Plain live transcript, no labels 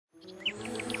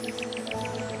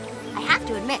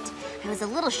to admit. I was a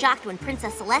little shocked when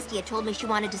Princess Celestia told me she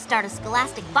wanted to start a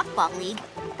scholastic buckball league,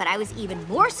 but I was even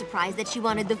more surprised that she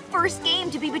wanted the first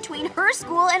game to be between her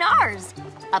school and ours.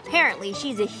 Apparently,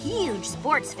 she's a huge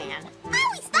sports fan. I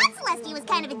always thought Celestia was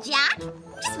kind of a jock,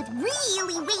 just with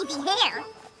really wavy hair.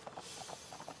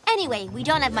 Anyway, we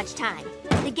don't have much time.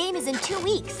 The game is in 2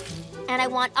 weeks, and I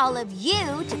want all of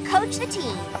you to coach the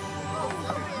team.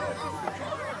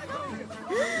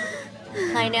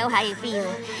 I know how you feel.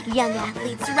 Young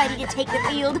athletes ready to take the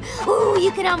field. Ooh,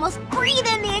 you can almost breathe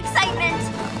in the excitement.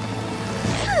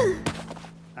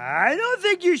 I don't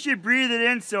think you should breathe it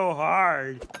in so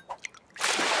hard.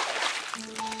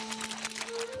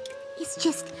 It's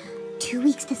just 2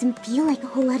 weeks doesn't feel like a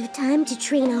whole lot of time to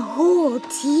train a whole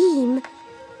team.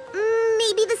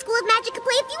 Maybe the School of Magic could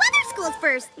play a few other schools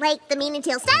first, like the Mane and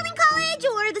Tail Styling College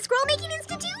or the Scroll Making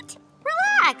Institute.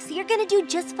 Relax, you're gonna do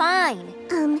just fine.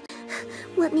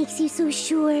 What makes you so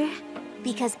sure?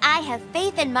 Because I have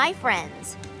faith in my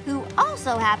friends, who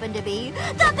also happen to be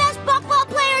the best buckball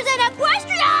players in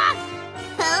Equestria!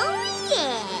 Oh,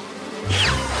 yeah.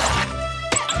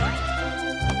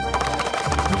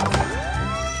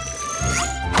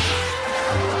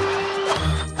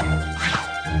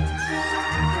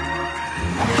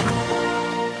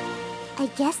 I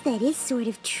guess that is sort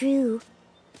of true.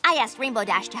 I asked Rainbow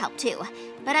Dash to help too,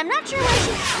 but I'm not sure why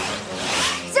she...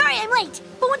 Sorry I'm late,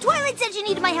 but when Twilight said she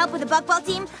needed my help with the buckball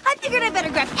team, I figured I'd better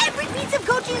grab every piece of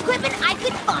coaching equipment I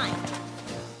could find.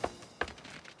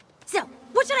 So,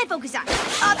 what should I focus on?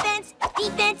 Offense,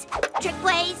 defense, trick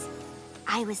plays?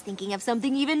 I was thinking of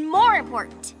something even more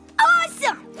important.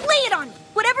 Awesome! Lay it on me.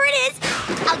 Whatever it is,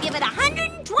 I'll give it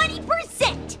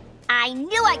 120%. I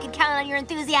knew I could count on your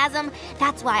enthusiasm.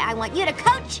 That's why I want you to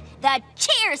coach the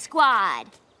cheer squad.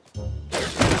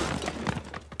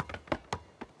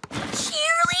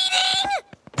 Cheerleading?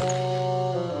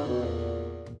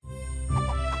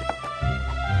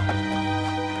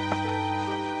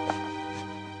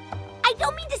 I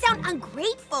don't mean to sound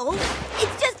ungrateful.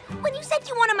 It's just, when you said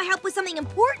you wanted my help with something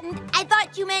important, I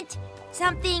thought you meant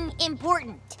something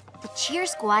important. The cheer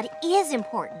squad is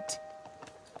important.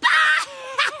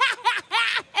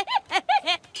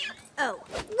 Oh,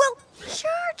 well,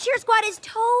 sure, Cheer Squad is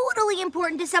totally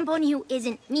important to some pony who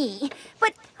isn't me,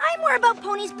 but I'm more about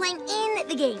ponies playing in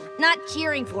the game, not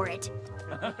cheering for it.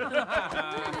 I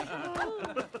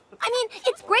mean,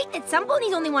 it's great that some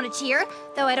ponies only want to cheer,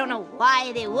 though I don't know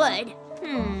why they would.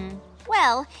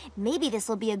 Well, maybe this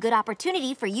will be a good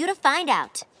opportunity for you to find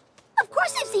out. Of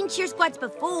course I've seen cheer squads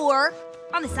before,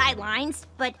 on the sidelines,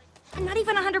 but I'm not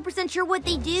even 100% sure what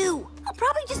they do. I'll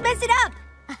probably just mess it up.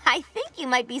 I think you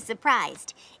might be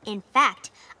surprised. In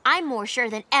fact, I'm more sure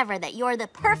than ever that you're the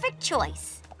perfect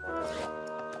choice.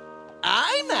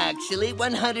 I'm actually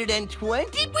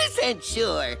 120%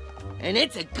 sure. And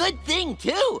it's a good thing,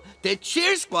 too. The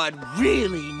cheer squad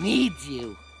really needs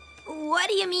you. What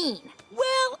do you mean?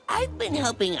 Well, I've been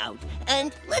helping out.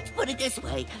 And let's put it this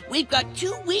way. We've got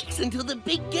 2 weeks until the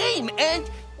big game, and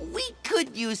we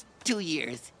could use 2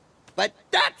 years. But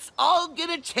that's all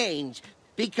gonna change,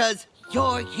 because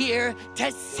you're here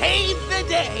to save the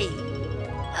day.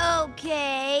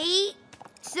 Okay.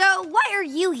 So why are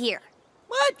you here?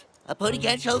 What? A pony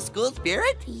can't show school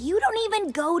spirit? You don't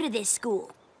even go to this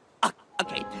school.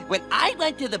 Okay, when I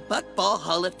went to the Buckball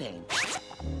Hall of Fame,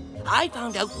 I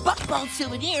found out Buckball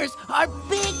souvenirs are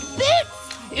big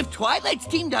bits. If Twilight's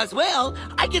team does well,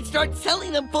 I can start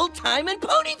selling them full-time in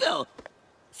Ponyville.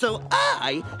 So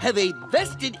I have a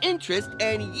vested interest,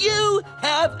 and you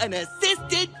have an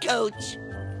assistant coach.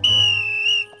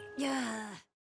 Yeah.